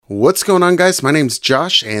What's going on, guys? My name's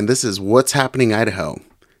Josh, and this is What's Happening Idaho.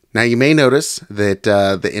 Now, you may notice that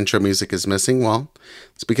the intro music is missing. Well,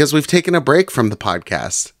 it's because we've taken a break from the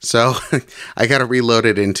podcast. So I got to reload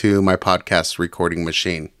it into my podcast recording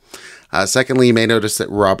machine. Secondly, you may notice that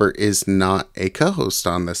Robert is not a co-host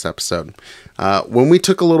on this episode. When we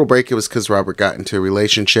took a little break, it was because Robert got into a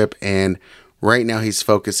relationship, and right now he's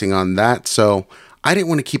focusing on that. So I didn't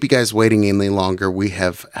want to keep you guys waiting any longer. We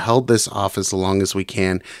have held this off as long as we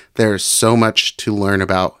can. There's so much to learn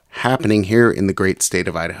about happening here in the great state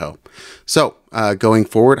of Idaho. So going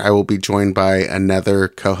forward, I will be joined by another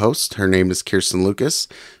co-host. Her name is Kirsten Lucas.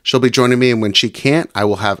 She'll be joining me, and when she can't, I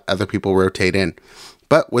will have other people rotate in.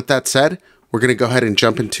 But with that said, we're going to go ahead and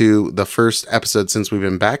jump into the first episode since we've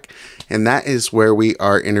been back, and that is where we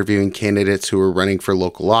are interviewing candidates who are running for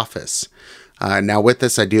local office. Now with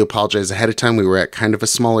this, I do apologize ahead of time. We were at kind of a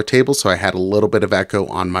smaller table, so I had a little bit of echo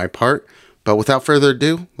on my part. But without further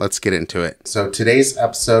ado, let's get into it. So today's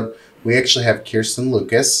episode, we actually have Kirsten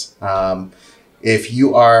Lucas. If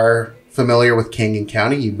you are familiar with Canyon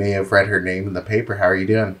County, you may have read her name in the paper. How are you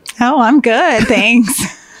doing? Oh, I'm good. Thanks.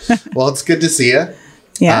 Well, it's good to see you.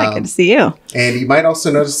 Yeah, good to see you. And you might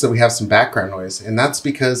also notice that we have some background noise, and that's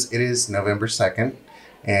because it is November 2nd.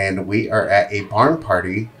 And we are at a barn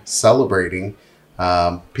party celebrating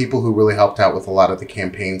people who really helped out with a lot of the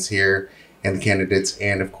campaigns here and the candidates,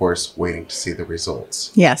 and of course, waiting to see the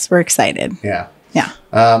results. Yes, we're excited. Yeah.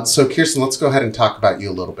 Yeah. So, Kirsten, let's go ahead and talk about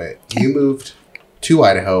you a little bit. Okay. You moved to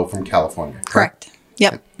Idaho from California, correct?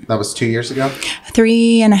 Yep. That was 2 years ago?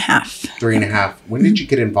 3.5. 3.5. When did you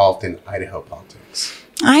get involved in Idaho politics?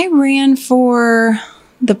 I ran for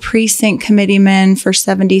the precinct committeeman for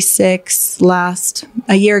 76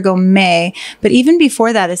 a year ago, May. But even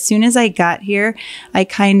before that, as soon as I got here, I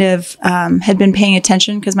kind of had been paying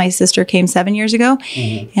attention because my sister came 7 years ago.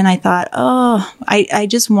 Mm-hmm. And I thought, I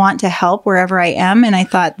just want to help wherever I am. And I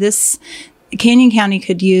thought this Canyon County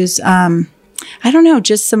could use,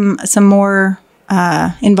 just some more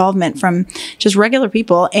involvement from just regular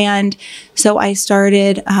people. And so I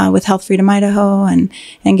started with Health Freedom Idaho and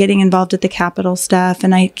getting involved with the Capitol stuff.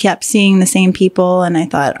 And I kept seeing the same people. And I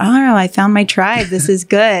thought, I found my tribe. This is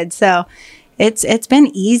good. So it's been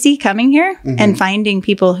easy coming here and finding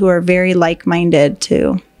people who are very like-minded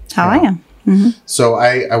to how I am. Mm-hmm. So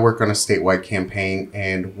I work on a statewide campaign.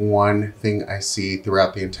 And one thing I see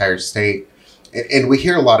throughout the entire state, and we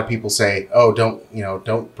hear a lot of people say,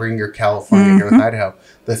 don't bring your California here with Idaho.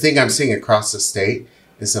 The thing I'm seeing across the state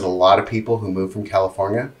is that a lot of people who move from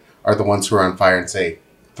California are the ones who are on fire and say,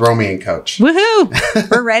 throw me in, coach. Woohoo!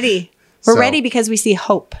 We're ready. We're ready because we see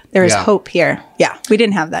hope. There is hope here. Yeah. We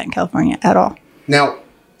didn't have that in California at all. Now,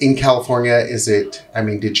 in California,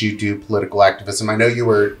 did you do political activism? I know you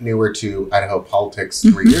were newer to Idaho politics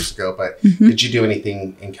 3 years ago, but did you do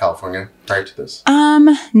anything in California prior to this?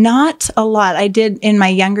 Not a lot. I did in my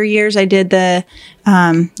younger years. I did the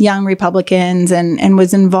Young Republicans and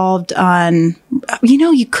was involved on,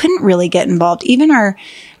 you couldn't really get involved. Even our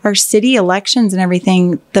city elections and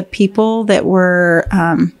everything, the people that were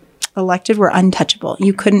elected were untouchable.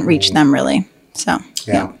 You couldn't reach them really. So,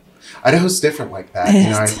 yeah. Idaho's different like that.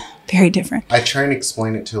 It's very different. I try and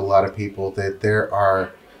explain it to a lot of people that there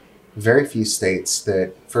are very few states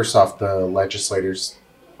that, first off, the legislators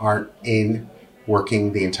aren't in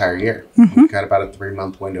working the entire year. We've got about a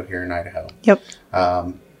 3-month window here in Idaho. Yep.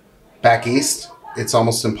 Back east, it's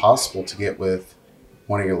almost impossible to get with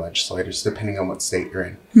one of your legislators, depending on what state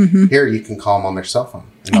you're in. Here, you can call them on their cell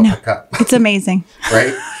phone and they'll pick up. It's amazing.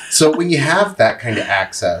 Right? So when you have that kind of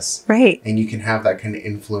access, right, and you can have that kind of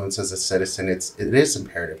influence as a citizen, it is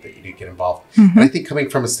imperative that you do get involved. And I think coming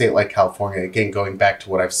from a state like California, again, going back to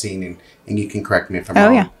what I've seen, and you can correct me if I'm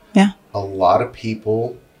wrong. Yeah. A lot of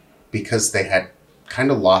people, because they had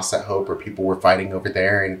kind of lost that hope, or people were fighting over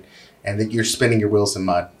there, and that you're spinning your wheels in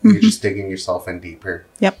mud. You're just digging yourself in deeper.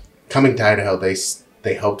 Yep. Coming to Idaho,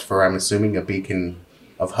 they hoped for, I'm assuming, a beacon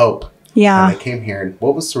of hope. Yeah. And they came here, and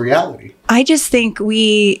what was the reality? I just think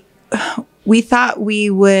we thought we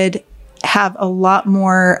would have a lot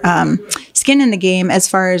more skin in the game as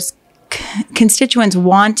far as constituents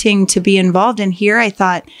wanting to be involved. And here I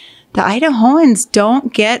thought the Idahoans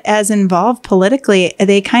don't get as involved politically.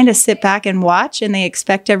 They kind of sit back and watch, and they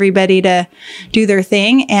expect everybody to do their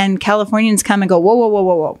thing. And Californians come and go, whoa, whoa, whoa,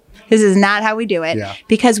 whoa, whoa. This is not how we do it,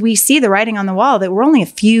 because we see the writing on the wall that we're only a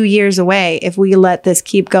few years away if we let this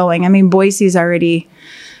keep going. I mean, Boise's already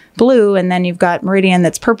blue, and then you've got Meridian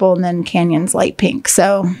that's purple, and then Canyon's light pink.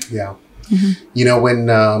 So, yeah. When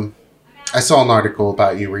I saw an article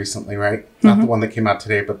about you recently, right? Not the one that came out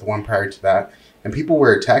today, but the one prior to that. And people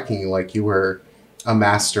were attacking you like you were a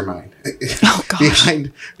mastermind Oh gosh.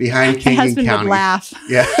 behind My King and husband County. would laugh.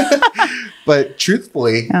 Yeah. But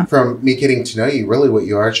truthfully, Yeah. from me getting to know you, really what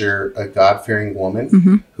you are is you're a God-fearing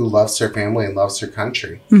woman who loves her family and loves her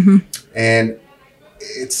country. And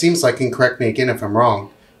it seems like, and correct me again if I'm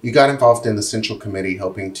wrong, you got involved in the Central Committee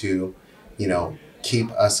helping to,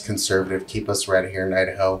 keep us conservative, keep us red here in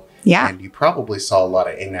Idaho. Yeah. And you probably saw a lot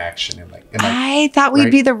of inaction. And I thought we'd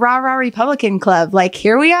right? be the rah-rah Republican club. Like,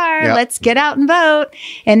 here we are. Yeah. Let's get out and vote.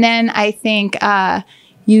 And then I think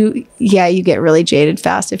you get really jaded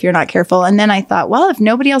fast if you're not careful. And then I thought, well, if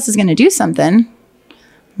nobody else is going to do something,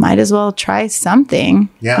 might as well try something.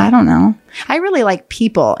 Yeah. I don't know. I really like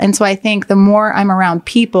people. And so I think the more I'm around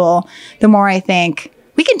people, the more I think,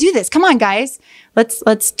 we can do this. Come on, guys.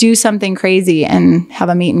 Let's do something crazy and have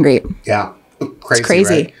a meet and greet. Yeah. It's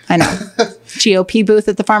crazy. Right? I know. GOP booth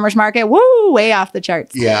at the farmer's market. Woo, way off the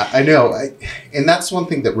charts. Yeah, I know. And that's one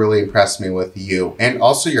thing that really impressed me with you and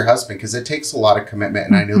also your husband, because it takes a lot of commitment.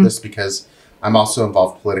 And I know this because I'm also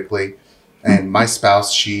involved politically. And my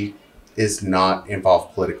spouse, she is not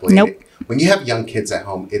involved politically. Nope. When you have young kids at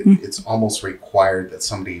home, it's almost required that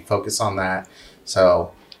somebody focus on that.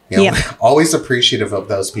 So, always appreciative of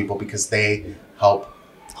those people because they help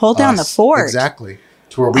hold down the fort. Exactly.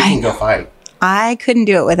 To where we can go fight. I couldn't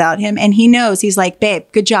do it without him. And he knows. He's like, babe,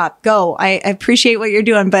 good job. Go. I appreciate what you're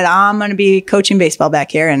doing, but I'm going to be coaching baseball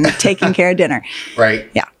back here and taking care of dinner. Right.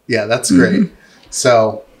 Yeah. Yeah, that's great.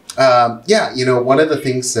 So, one of the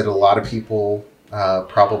things that a lot of people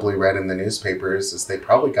probably read in the newspapers is they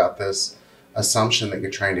probably got this assumption that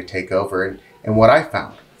you're trying to take over. And what I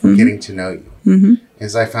found from getting to know you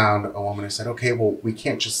is I found a woman who said, okay, well, we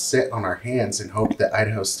can't just sit on our hands and hope that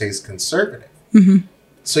Idaho stays conservative.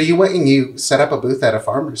 So you went and you set up a booth at a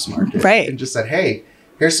farmer's market. Right. And just said, hey,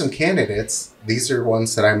 here's some candidates. These are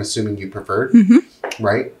ones that I'm assuming you preferred.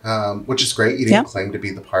 Right? Which is great. You didn't claim to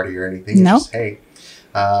be the party or anything. No. Just, hey.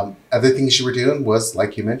 Other things you were doing was,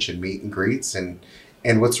 like you mentioned, meet and greets. And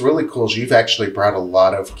what's really cool is you've actually brought a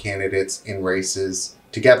lot of candidates in races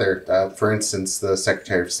together. For instance, the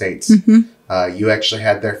Secretary of State's. You actually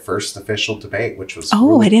had their first official debate, which was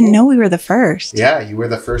really I didn't cool. know we were the first. Yeah, you were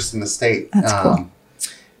the first in the state. That's cool.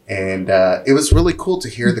 And it was really cool to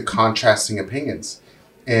hear the contrasting opinions.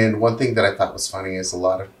 And one thing that I thought was funny is a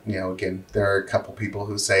lot of, again, there are a couple people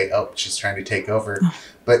who say, oh, she's trying to take over.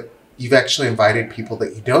 But you've actually invited people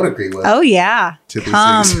that you don't agree with. Oh, yeah. To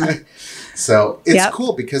these things. So it's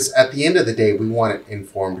cool because at the end of the day, we want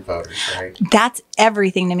informed voters, right? That's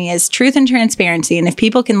everything to me is truth and transparency. And if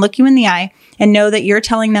people can look you in the eye and know that you're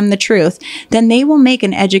telling them the truth, then they will make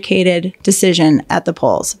an educated decision at the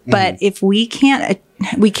polls. But if we can't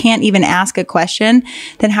even ask a question,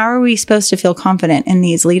 then how are we supposed to feel confident in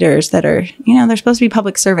these leaders that are, they're supposed to be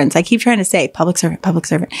public servants. I keep trying to say public servant,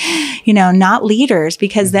 not leaders,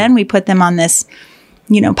 because then we put them on this,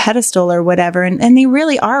 pedestal or whatever. And they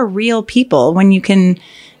really are real people when you can,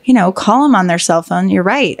 call them on their cell phone. You're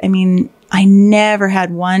right. I mean, I never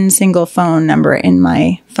had one single phone number in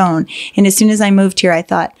my phone. And as soon as I moved here, I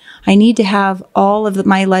thought I need to have all of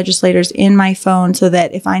my legislators in my phone so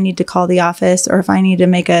that if I need to call the office or if I need to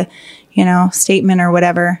make a, statement or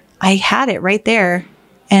whatever, I had it right there.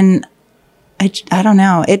 And I don't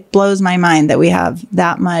know. It blows my mind that we have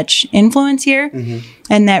that much influence here.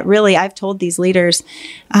 And that really, I've told these leaders,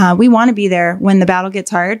 we want to be there when the battle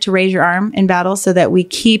gets hard to raise your arm in battle so that we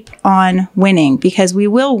keep on winning because we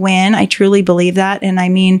will win. I truly believe that. And I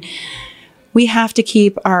mean, we have to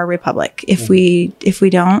keep our republic. If we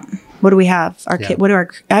don't, what do we have? Our kid,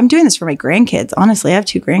 I'm doing this for my grandkids. Honestly, I have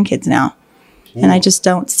 2 grandkids now. And I just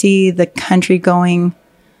don't see the country going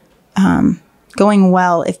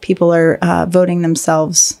well if people are voting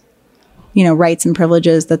themselves, rights and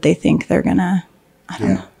privileges that they think they're gonna. I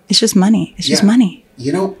don't know. It's just money. It's just money.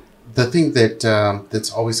 The thing that that's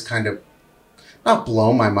always kind of not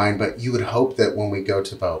blown my mind, but you would hope that when we go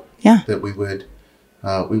to vote, that we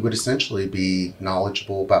would essentially be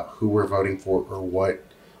knowledgeable about who we're voting for or what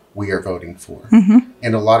we are voting for.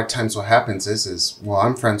 And a lot of times, what happens is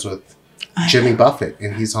I'm friends with Jimmy Buffett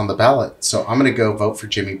and he's on the ballot. So I'm going to go vote for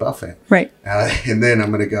Jimmy Buffett. Right. And then I'm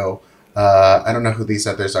going to go, I don't know who these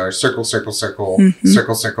others are. Circle, circle, circle,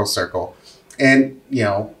 circle, circle, circle. And,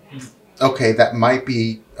 okay, that might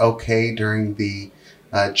be okay during the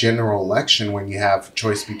general election when you have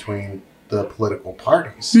choice between the political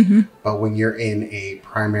parties. But when you're in a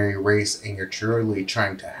primary race and you're truly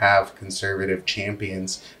trying to have conservative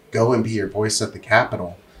champions go and be your voice at the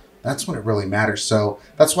Capitol, that's when it really matters. So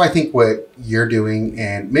that's why I think what you're doing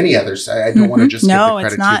and many others, I don't want to just give the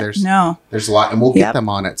credit to you. There's a lot, and we'll get them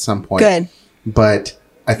on at some point. Good. But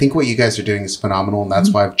I think what you guys are doing is phenomenal, and that's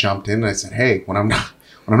why I've jumped in and I said, hey, when I'm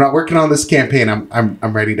not working on this campaign, I'm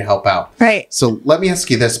ready to help out. Right. So let me ask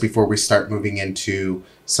you this before we start moving into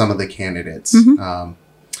some of the candidates.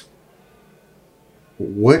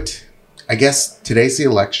 I guess today's the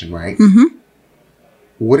election, right?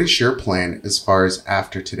 What is your plan as far as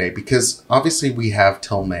after today? Because obviously we have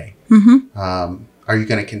till May. Are you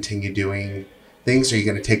going to continue doing things? Are you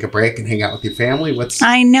going to take a break and hang out with your family?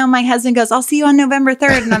 I know my husband goes, I'll see you on November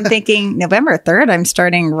 3rd. And I'm thinking, November 3rd, I'm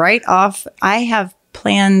starting right off. I have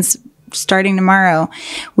plans starting tomorrow.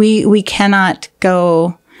 We cannot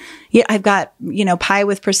go. Yeah, I've got, pie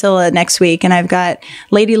with Priscilla next week, and I've got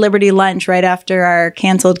Lady Liberty lunch right after our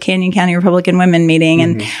canceled Canyon County Republican Women meeting.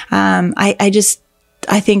 And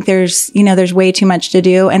I think there's way too much to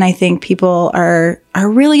do. And I think people are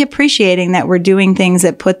really appreciating that we're doing things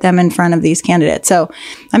that put them in front of these candidates. So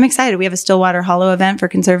I'm excited. We have a Stillwater Hollow event for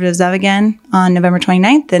Conservatives of again on November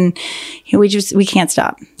 29th. And we can't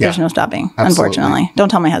stop. There's no stopping, unfortunately. Don't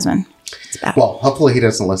tell my husband. It's bad. Well, hopefully he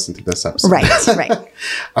doesn't listen to this episode. Right.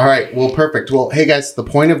 All right. Well, perfect. Well, hey guys, the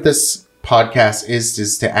point of this podcast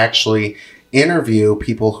is to actually interview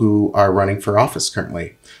people who are running for office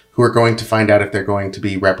currently, who are going to find out if they're going to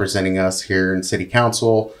be representing us here in city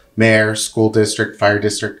council, mayor, school district, fire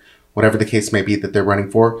district, whatever the case may be that they're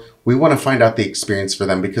running for. We want to find out the experience for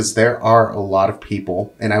them because there are a lot of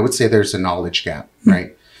people, and I would say there's a knowledge gap,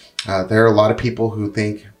 right? There are a lot of people who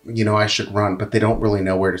think, I should run, but they don't really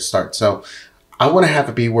know where to start. So I want to have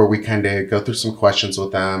it be where we kind of go through some questions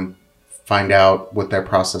with them, find out what their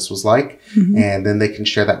process was like, and then they can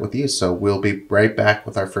share that with you. So we'll be right back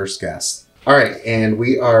with our first guest. All right, and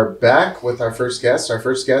we are back with our first guest. Our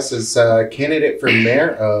first guest is a candidate for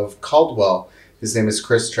mayor of Caldwell. His name is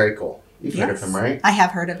Chris Trakel. You've heard of him, right? I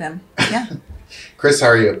have heard of him. Yeah. Chris, how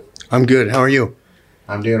are you? I'm good. How are you?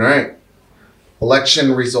 I'm doing all right.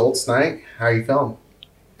 Election results night. How are you feeling?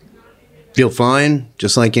 Feel fine,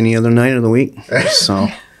 just like any other night of the week. So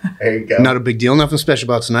there you go. Not a big deal. Nothing special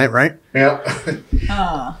about tonight, right?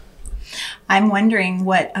 Yeah. I'm wondering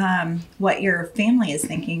what your family is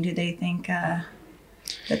thinking. Do they think that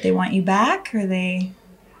they want you back, or they?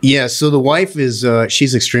 Yeah. So the wife is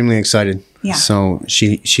she's extremely excited. Yeah. So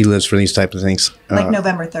she lives for these type of things. Like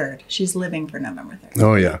November 3rd. She's living for November 3rd.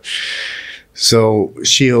 Oh yeah. So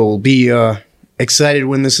she'll be excited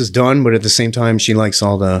when this is done, but at the same time, she likes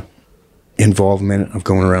all the involvement of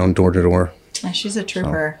going around door to door. Yeah, she's a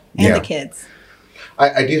trooper, and the kids.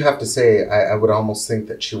 I do have to say, I would almost think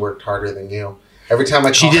that she worked harder than you. Every time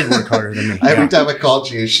I she did work harder than me. Every time I called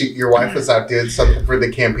you, your wife was out doing something for the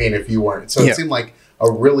campaign if you weren't. So it seemed like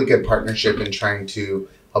a really good partnership in trying to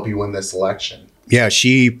help you win this election. Yeah,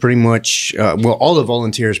 she pretty much, all the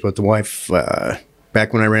volunteers, but the wife,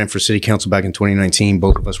 back when I ran for city council back in 2019,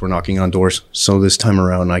 both of us were knocking on doors. So this time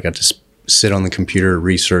around, I got to sit on the computer,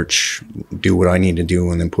 research, do what I need to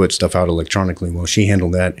do, and then put stuff out electronically. Well, she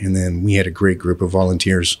handled that. And then we had a great group of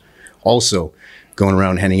volunteers also going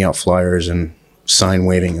around handing out flyers and sign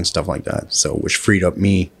waving and stuff like that. So, which freed up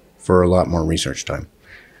me for a lot more research time.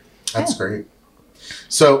 That's great.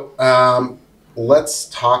 So, let's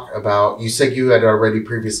talk about, you said you had already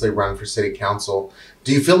previously run for city council.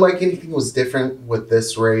 Do you feel like anything was different with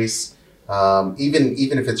this race? Even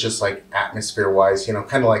if it's just like atmosphere wise, kind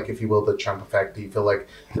of like, if you will, the Trump effect. Do you feel like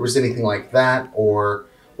there was anything like that, or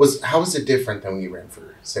how was it different than when you ran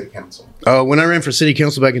for city council? When I ran for city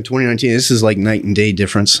council back in 2019, this is like night and day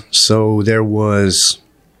difference. So there was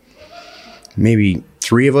maybe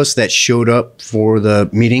 3 of us that showed up for the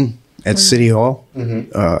meeting at City Hall.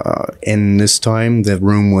 And this time the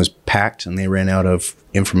room was packed and they ran out of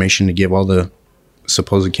information to give all the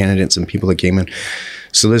supposed candidates and people that came in.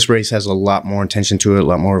 So this race has a lot more attention to it, a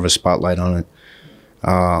lot more of a spotlight on it.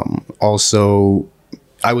 Also,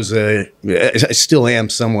 I still am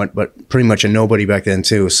somewhat, but pretty much a nobody back then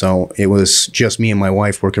too. So it was just me and my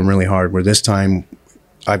wife working really hard, where this time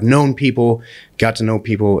I've known people, got to know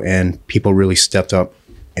people, and people really stepped up.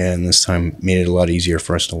 And this time made it a lot easier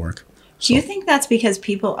for us to work. Do you think that's because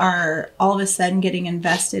people are all of a sudden getting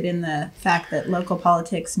invested in the fact that local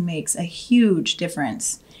politics makes a huge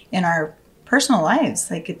difference in our personal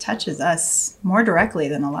lives? Like, it touches us more directly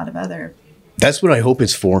than a lot of other. That's what I hope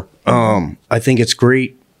it's for. I think it's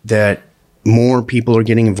great that more people are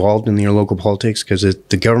getting involved in their local politics, because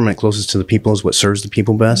the government closest to the people is what serves the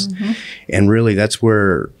people best. And really, that's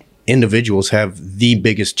where individuals have the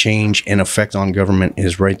biggest change and effect on government,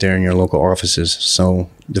 is right there in your local offices. So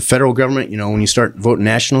the federal government, when you start voting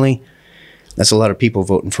nationally, that's a lot of people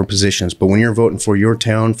voting for positions. But when you're voting for your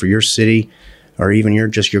town, for your city, or even your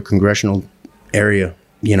congressional area,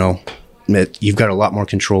 you've got a lot more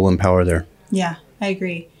control and power there. Yeah. I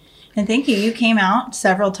agree. And thank you. You came out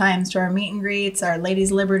several times to our meet and greets, our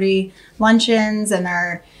Ladies Liberty luncheons, and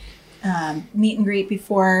our meet and greet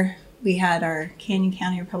before we had our Canyon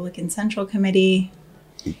County Republican Central Committee.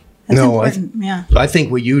 That's important. Yeah. I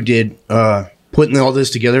think what you did, putting all this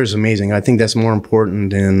together is amazing. I think that's more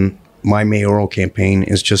important than my mayoral campaign,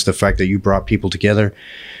 is just the fact that you brought people together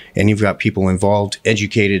and you've got people involved,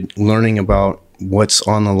 educated, learning about what's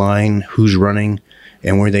on the line, who's running,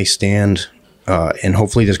 and where they stand. And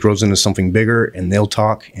hopefully this grows into something bigger, and they'll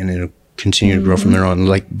talk, and it'll continue to grow from there on.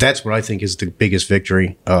 Like, that's what I think is the biggest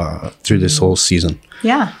victory through this whole season.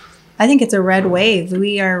 Yeah. I think it's a red wave.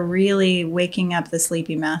 We are really waking up the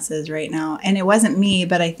sleepy masses right now. And it wasn't me,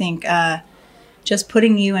 but I think just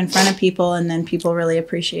putting you in front of people, and then people really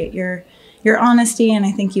appreciate your honesty. And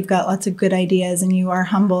I think you've got lots of good ideas, and you are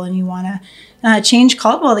humble, and you want to change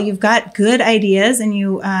Caldwell. You've got good ideas, and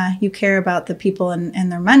you care about the people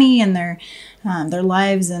and their money and their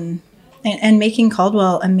lives, and making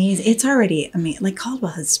Caldwell amazing. It's already amazing. Like,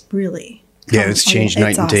 Caldwell has really it's changed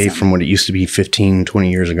night and day from what it used to be 15,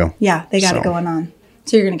 20 years ago. Yeah, they got it going on.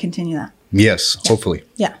 So you're going to continue that. Yes, hopefully.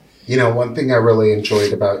 Yeah. You know, one thing I really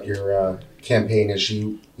enjoyed about your campaign is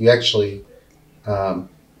you actually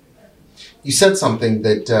you said something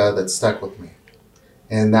that stuck with me,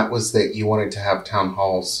 and that was that you wanted to have town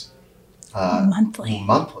halls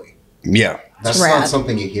monthly. Yeah. That's not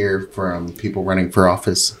something you hear from people running for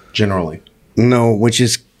office generally. No, which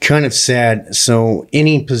is kind of sad. So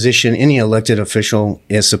any position, any elected official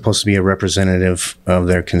is supposed to be a representative of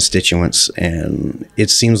their constituents. And it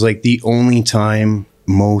seems like the only time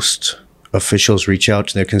most officials reach out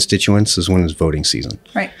to their constituents is when it's voting season.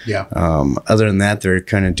 Right. Yeah. Other than that, they're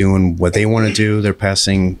kind of doing what they want to do. They're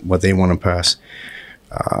passing what they want to pass.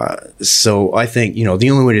 So I think, the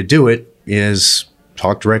only way to do it is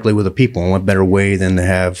talk directly with the people. And what better way than to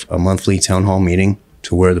have a monthly town hall meeting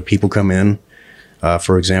to where the people come in.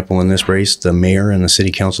 For example, in this race, the mayor and the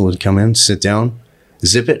city council would come in, sit down,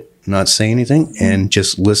 zip it, not say anything, and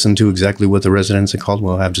just listen to exactly what the residents of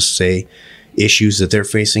Caldwell have to say, issues that they're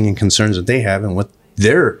facing and concerns that they have, and what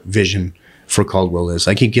their vision for Caldwell is.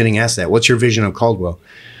 I keep getting asked that. What's your vision of Caldwell?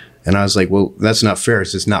 And I was like, well, that's not fair.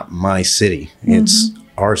 It's not my city. It's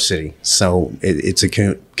our city. So it's a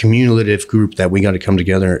cumulative group that we got to come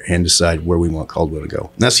together and decide where we want Caldwell to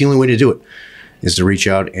go. And that's the only way to do it, is to reach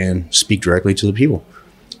out and speak directly to the people.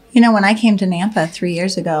 When I came to Nampa 3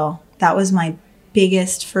 years ago, that was my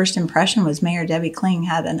biggest first impression, was Mayor Debbie Kling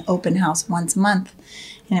had an open house once a month.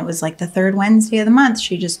 And it was like the third Wednesday of the month.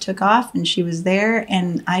 She just took off, and she was there.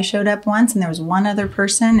 And I showed up once, and there was one other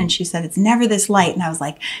person, and she said, it's never this light. And I was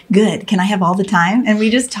like, good. Can I have all the time? And we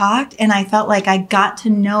just talked, and I felt like I got to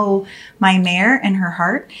know my mayor and her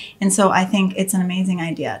heart. And so I think it's an amazing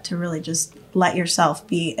idea to really just let yourself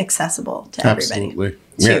be accessible to everybody. Absolutely.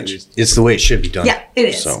 Yeah, it's the way it should be done. Yeah, it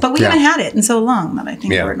is. So, but we haven't had it in so long that I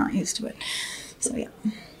think we're not used to it. So, yeah.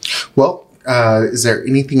 Well, is there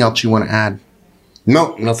anything else you want to add?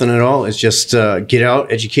 No, nothing at all. It's just get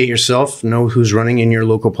out, educate yourself, know who's running in your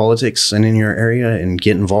local politics and in your area, and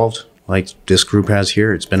get involved like this group has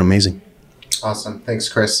here. It's been amazing. Awesome. Thanks,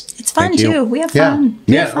 Chris. It's fun, too. We have fun.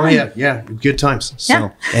 Yeah. Good times.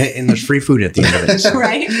 So, and there's free food at the end of it. So.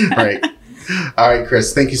 Right. Right. All right,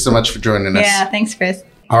 Chris. Thank you so much for joining us. Yeah, thanks, Chris.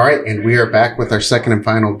 All right, and we are back with our second and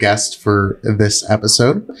final guest for this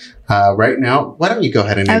episode. Right now, why don't you go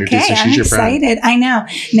ahead and introduce her? I'm excited. I know.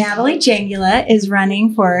 Natalie Jangula is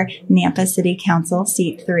running for Nampa City Council,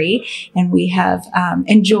 Seat 3, and we have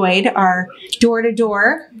enjoyed our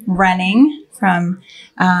door-to-door running from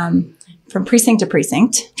precinct to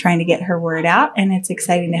precinct, trying to get her word out, and it's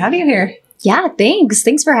exciting to have you here. Yeah, thanks.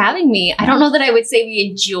 Thanks for having me. I don't know that I would say we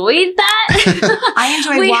enjoyed that. I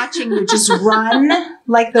enjoyed watching you just run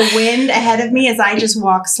like the wind ahead of me as I just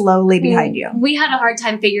walk slowly behind you. We had a hard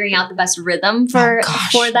time figuring out the best rhythm for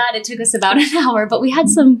that. It took us about an hour, but we had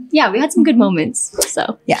some good moments.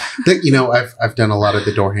 So yeah. I've done a lot of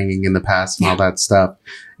the door hanging in the past and all that stuff.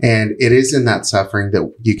 And it is in that suffering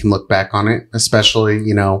that you can look back on it, especially,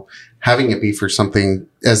 having it be for something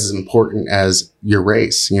as important as your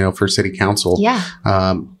race, for city council. Yeah.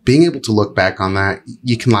 Being able to look back on that,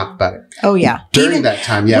 you can laugh about it. Oh, yeah. During that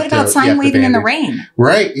time, what about sign waving in the rain?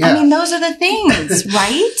 Right. Yeah. I mean, those are the things,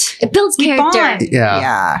 right? It builds character.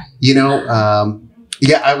 Yeah.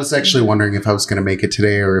 I was actually wondering if I was going to make it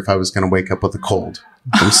today or if I was going to wake up with a cold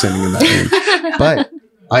from sitting in that rain. But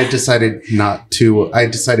I decided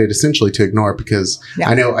essentially to ignore it because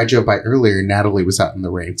I know I drove by earlier and Natalie was out in the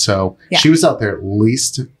rain. So she was out there at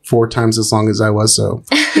least 4 times as long as I was. So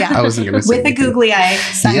I wasn't going to say with a googly eye,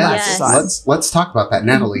 sunglasses on. Let's talk about that,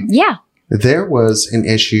 Natalie. Yeah. there was an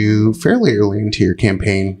issue fairly early into your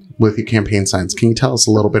campaign with your campaign signs. Can you tell us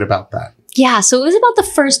a little bit about that? Yeah, so it was about the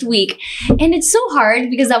first week. And it's so hard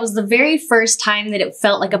because that was the very first time that it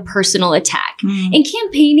felt like a personal attack. And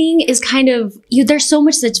campaigning is kind of, there's so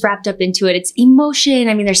much that's wrapped up into it. It's emotion.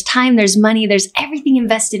 I mean, there's time, there's money, there's everything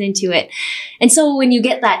invested into it. And so when you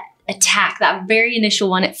get that attack, that very initial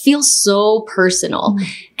one, it feels so personal.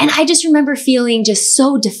 And I just remember feeling just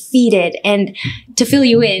so defeated. And to fill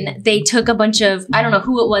you in, they took a bunch of, I don't know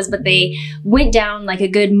who it was, but they went down like a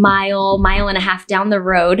good mile and a half down the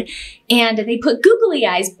road, and they put googly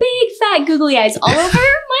eyes, big fat googly eyes all over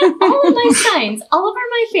all of my signs, all over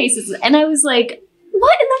my faces. And I was like,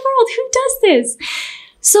 what in the world? Who does this?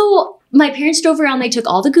 So my parents drove around, they took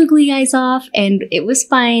all the googly eyes off, and it was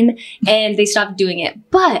fine, and they stopped doing it.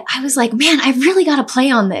 But I was like, man, I really got to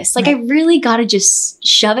play on this. Like, I really got to just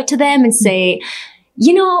shove it to them and say,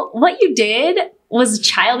 you know, what you did was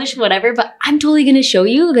childish, whatever, but I'm totally going to show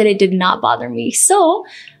you that it did not bother me. So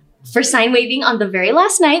for sign waving on the very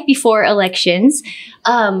last night before elections,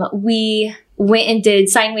 we went and did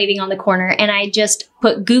sign waving on the corner, and I just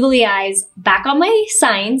put googly eyes back on my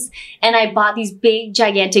signs, and I bought these big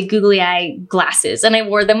gigantic googly eye glasses, and I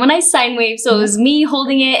wore them when I sign waved. So it was me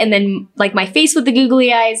holding it and then like my face with the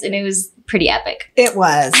googly eyes, and it was pretty epic. It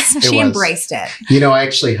was. She was. embraced it. You know, I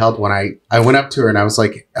actually held one. I went up to her and I was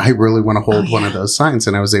like, I really want to hold one of those signs.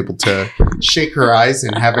 And I was able to shake her eyes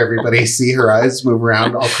and have everybody see her eyes move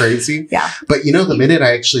around all crazy. Yeah. But you know, the minute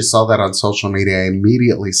I actually saw that on social media, I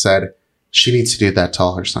immediately said, she needs to do that to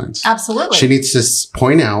all her signs. Absolutely. She needs to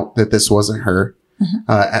point out that this wasn't her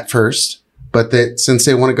at first, but that since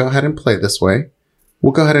they want to go ahead and play this way,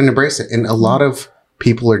 we'll go ahead and embrace it. And a lot of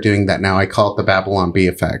people are doing that now. I call it the Babylon Bee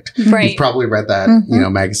effect. Right. You've probably read that,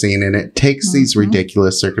 magazine, and it takes these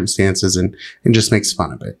ridiculous circumstances and just makes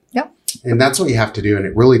fun of it. Yep. And that's what you have to do. And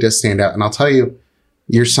it really does stand out. And I'll tell you,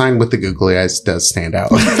 your sign with the googly eyes does stand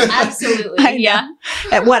out. Absolutely. Yeah.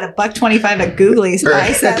 At what, $1.25 at Googly's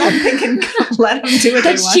price? I'm thinking, let them do what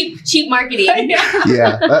That's they want. cheap marketing.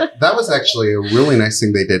 Yeah. That was actually a really nice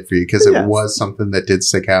thing they did for you, because it was something that did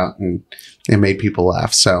stick out and it made people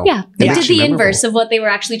laugh. So yeah, it it makes did you the memorable. inverse of what they were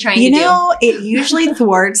actually trying to You do. know, it usually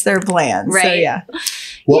thwarts their plans. Right. So, yeah.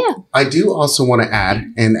 Well, I do also want to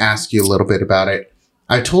add and ask you a little bit about it.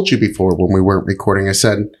 I told you before when we weren't recording, I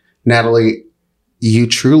said, Natalie, you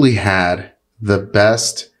truly had the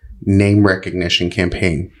best name recognition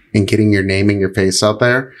campaign in getting your name and your face out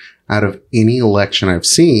there out of any election I've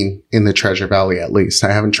seen in the Treasure Valley, at least.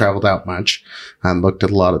 I haven't traveled out much, looked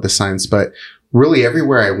at a lot of the signs, but really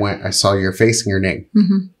everywhere I went, I saw your face and your name.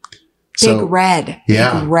 Big red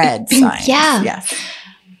signs. Yeah. Yes.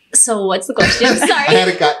 So what's the question? Sorry. I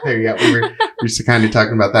hadn't got there yet. We were just kind of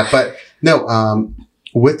talking about that. But no,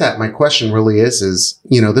 with that, my question really is,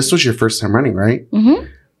 you know, this was your first time running, right?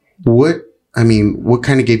 What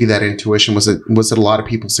kind of gave you that intuition? Was it a lot of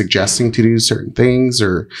people suggesting to do certain things,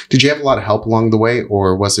 or did you have a lot of help along the way,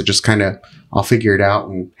 or was it just kind of, I'll figure it out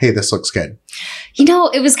and hey, this looks good? You know,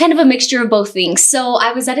 it was kind of a mixture of both things. So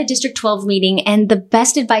I was at a District 12 meeting, and the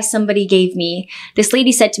best advice somebody gave me, this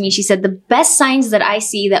lady said to me, she said, the best signs that I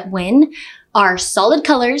see that win are solid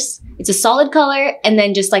colors. It's a solid color. And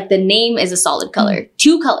then just like the name is a solid color,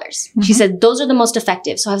 2 colors. She said, those are the most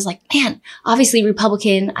effective. So I was like, man, obviously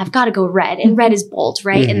Republican, I've got to go red, and red is bold,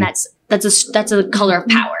 right? And that's a color of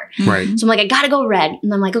power. Right. So I'm like, I got to go red.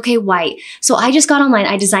 And I'm like, okay, white. So I just got online.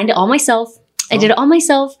 I designed it all myself. I did it all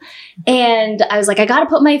myself. And I was like, I got to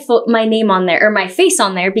put my name on there, or my face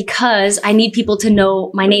on there, because I need people to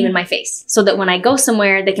know my name and my face so that when I go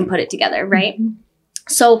somewhere, they can put it together. Right.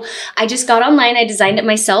 So I just got online, I designed it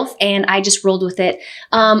myself, and I just rolled with it.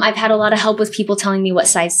 I've had a lot of help with people telling me what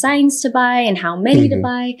size signs to buy and how many to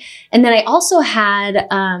buy. And then I also had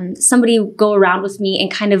somebody go around with me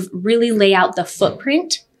and kind of really lay out the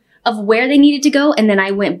footprint of where they needed to go. And then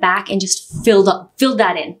I went back and just filled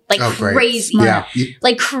that in like crazy. Yeah.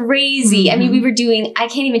 Like crazy. I mean, we were doing, I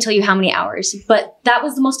can't even tell you how many hours, but that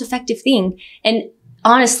was the most effective thing. And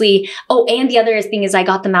honestly, and the other thing is I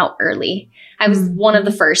got them out early. I was one of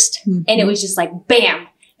the first, and it was just like, bam,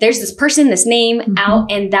 there's this person, this name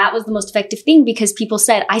out. And that was the most effective thing, because people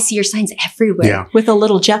said, I see your signs everywhere. Yeah. With a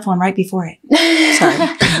little Jeff one right before it.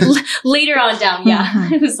 Sorry. Later on down.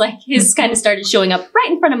 Yeah. It was like his kind of started showing up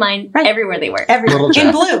right in front of mine, everywhere they were. Everywhere.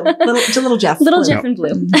 In blue. Little Jeff. Little Jeff in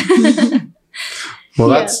blue. Well,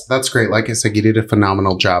 that's great. Like I said, you did a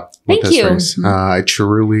phenomenal job with this race. I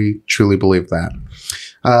truly, truly believe that.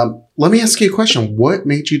 Let me ask you a question. What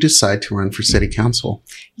made you decide to run for city council?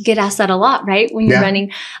 You get asked that a lot, right? When you're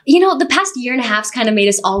running. You know, the past year and a half's kind of made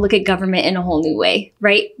us all look at government in a whole new way,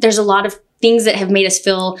 right? There's a lot of things that have made us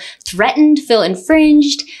feel threatened, feel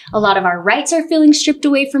infringed. A lot of our rights are feeling stripped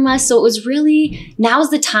away from us. So it was really, now's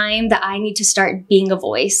the time that I need to start being a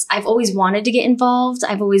voice. I've always wanted to get involved.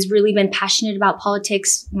 I've always really been passionate about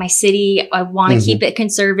politics, my city. I want to keep it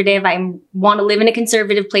conservative. I want to live in a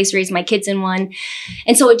conservative place, raise my kids in one.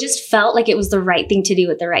 And so it just felt like it was the right thing to do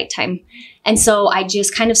at the right time. And so I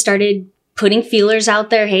just kind of started putting feelers out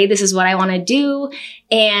there. Hey, this is what I want to do.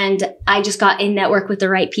 And I just got in network with the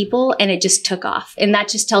right people and it just took off. And that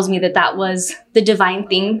just tells me that that was the divine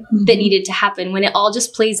thing that needed to happen. When it all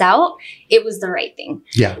just plays out, it was the right thing.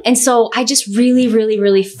 Yeah. And so I just really, really,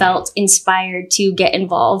 really felt inspired to get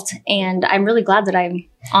involved. And I'm really glad that I'm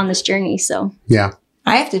on this journey. So Yeah.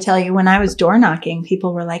 I have to tell you, when I was door knocking,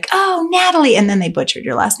 people were like, "Oh, Natalie," and then they butchered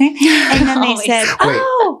your last name, and then they Always. said,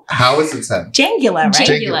 "Oh, How is it said? Jangula, right?"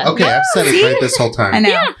 Jangula. Okay, I've said it right this whole time. I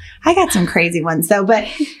know. I got some crazy ones though, but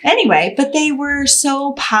anyway, but they were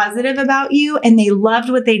so positive about you and they loved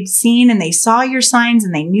what they'd seen and they saw your signs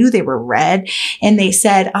and they knew they were red and they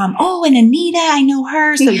said, "Oh, and Anita, I know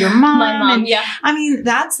her. So your mom." My mom, and, yeah. I mean,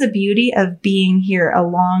 that's the beauty of being here a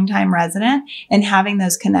longtime resident and having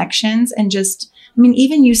those connections and just, I mean,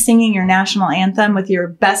 even you singing your national anthem with your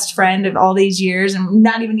best friend of all these years and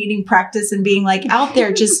not even needing practice and being like out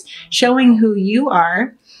there, just showing who you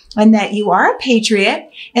are and that you are a patriot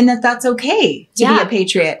and that that's okay to be a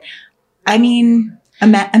patriot. I mean,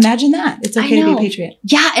 imagine that. It's okay to be a patriot.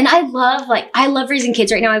 Yeah. And I love raising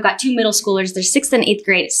kids right now. I've got 2 middle schoolers. They're 6th and 8th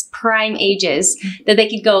grade. It's prime ages that they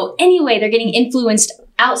could go anyway. They're getting influenced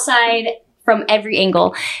outside from every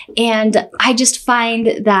angle. And I just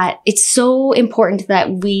find that it's so important that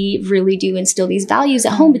we really do instill these values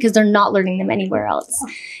at home because they're not learning them anywhere else.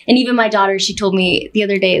 And even my daughter, she told me the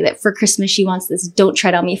other day that for Christmas, she wants this "Don't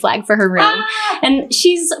Tread on Me" flag for her room. And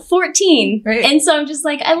she's 14. Right. And so I'm just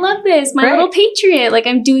like, I love this. My little patriot. Like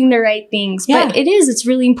I'm doing the right things. Yeah. But it's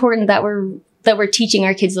really important that we're teaching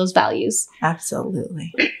our kids those values.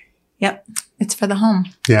 Absolutely. Yep. It's for the home.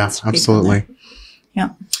 Yeah, absolutely. Yeah.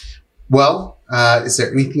 Well, is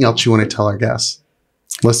there anything else you want to tell our guests,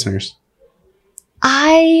 listeners?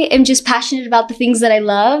 I am just passionate about the things that I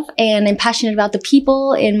love, and I'm passionate about the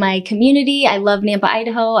people in my community. I love Nampa,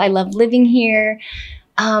 Idaho. I love living here.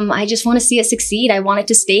 I just want to see it succeed. I want it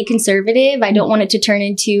to stay conservative. I don't want it to turn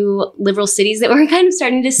into liberal cities that we're kind of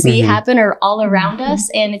starting to see happen or all around us.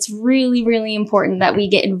 And it's really, really important that we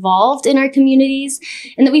get involved in our communities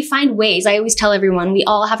and that we find ways. I always tell everyone, we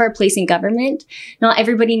all have our place in government. Not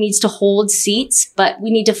everybody needs to hold seats, but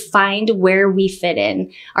we need to find where we fit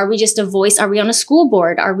in. Are we just a voice? Are we on a school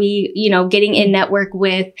board? Are we, getting in network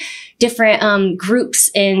with different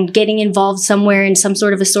groups and getting involved somewhere in some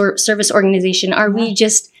sort of a service organization? Are we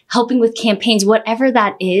just helping with campaigns? Whatever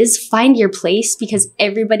that is, find your place because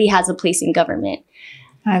everybody has a place in government.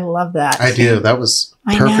 I love that. I do. That was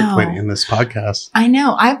I perfect know. way to end this podcast. I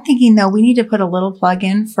know. I'm thinking, though, we need to put a little plug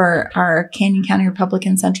in for our Canyon County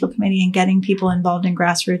Republican Central Committee and getting people involved in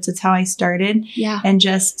grassroots. It's how I started. Yeah. And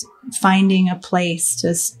just finding a place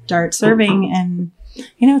to start serving. And,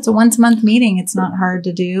 it's a once-a-month meeting. It's not hard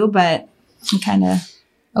to do, but it kind of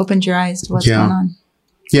opened your eyes to what's going on.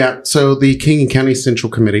 Yeah. So the Canyon County Central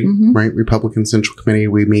Committee, right? Republican Central Committee.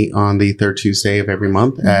 We meet on the third Tuesday of every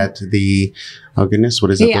month at the, oh goodness,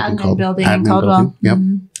 what is that building called? Building in Caldwell.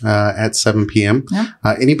 Building. Yep. At 7 p.m. Yep.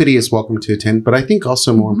 Anybody is welcome to attend. But I think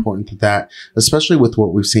also more important than that, especially with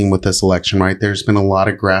what we've seen with this election, right? There's been a lot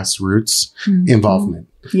of grassroots involvement.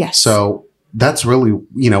 Yes. So that's really,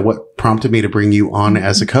 what prompted me to bring you on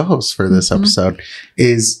as a co-host for this episode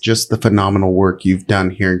is just the phenomenal work you've done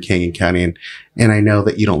here in Canyon County. And I know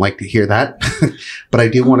that you don't like to hear that, but I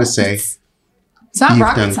do want to say it's not you've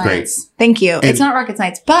rocket done science. great. Thank you. And it's not rocket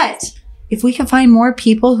science, but if we can find more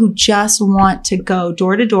people who just want to go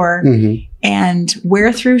door to door and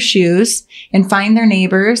wear through shoes and find their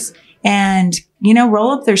neighbors and, roll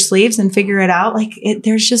up their sleeves and figure it out.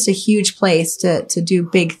 There's just a huge place to do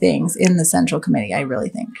big things in the Central Committee, I really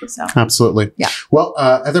think. So Absolutely. Yeah. Well,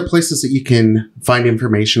 other places that you can find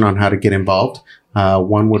information on how to get involved.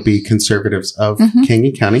 One would be Conservatives of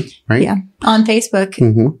Canyon County, right? yeah, on Facebook.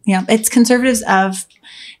 Yeah, it's Conservatives of,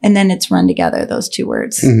 and then it's run together, those 2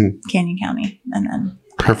 words, Canyon County, and then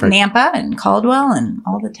Perfect. Nampa and Caldwell and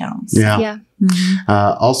all the towns. Yeah.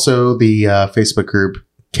 Also the Facebook group,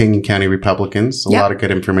 Canyon County Republicans. A lot of good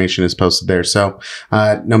information is posted there. So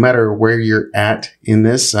no matter where you're at in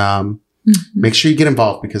this, make sure you get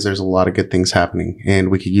involved because there's a lot of good things happening and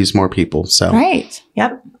we could use more people. So Right.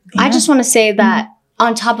 Yep. I just want to say that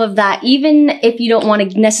on top of that, even if you don't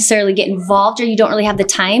want to necessarily get involved or you don't really have the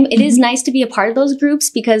time, it is nice to be a part of those groups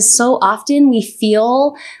because so often we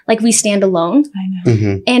feel like we stand alone. I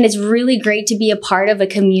know. And it's really great to be a part of a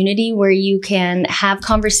community where you can have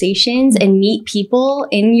conversations and meet people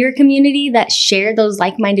in your community that share those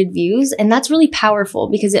like-minded views. And that's really powerful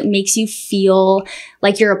because it makes you feel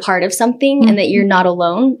like you're a part of something and that you're not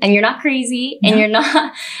alone and you're not crazy and you're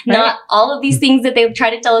not all of these things that they try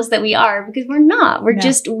to tell us that we are, because we're not. We're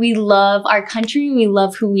just, we love our country. We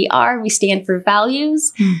love who we are. We stand for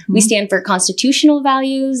values. We stand for constitutional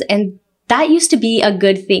values. And that used to be a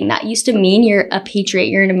good thing. That used to mean you're a patriot,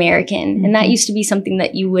 you're an American. And that used to be something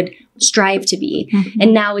that you would strive to be.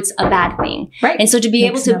 And now it's a bad thing. Right. And so to be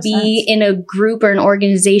able to be in a group or an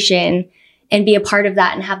organization and be a part of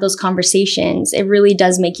that and have those conversations, it really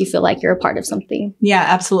does make you feel like you're a part of something. Yeah,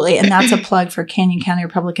 absolutely. And that's a plug for Canyon County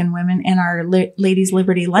Republican Women and our Ladies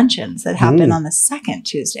Liberty Luncheons that happen on the second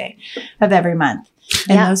Tuesday of every month.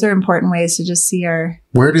 And those are important ways to just see our...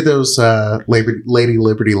 Where do those Lady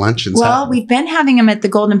Liberty Luncheons happen? Well, we've been having them at the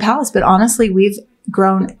Golden Palace, but honestly, we've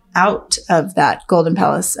grown out of that Golden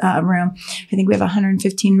Palace room. I think we have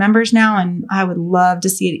 115 members now, and I would love to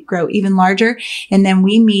see it grow even larger. And then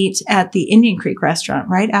we meet at the Indian Creek restaurant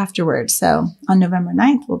right afterwards. So on November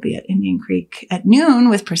 9th, we'll be at Indian Creek at noon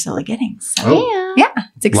with Priscilla Giddings. So, yeah,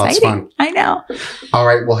 it's exciting. Lots of fun. I know. All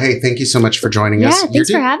right. Well, hey, thank you so much for joining us. Yeah,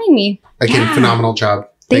 thanks for having me. Again, phenomenal job.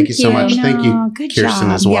 Thank you so much. Thank you, good Kirsten,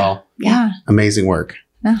 job. as well. Yeah. Amazing work.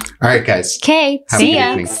 Yeah. All right, guys. Okay, Have a see good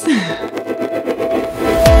ya. evening.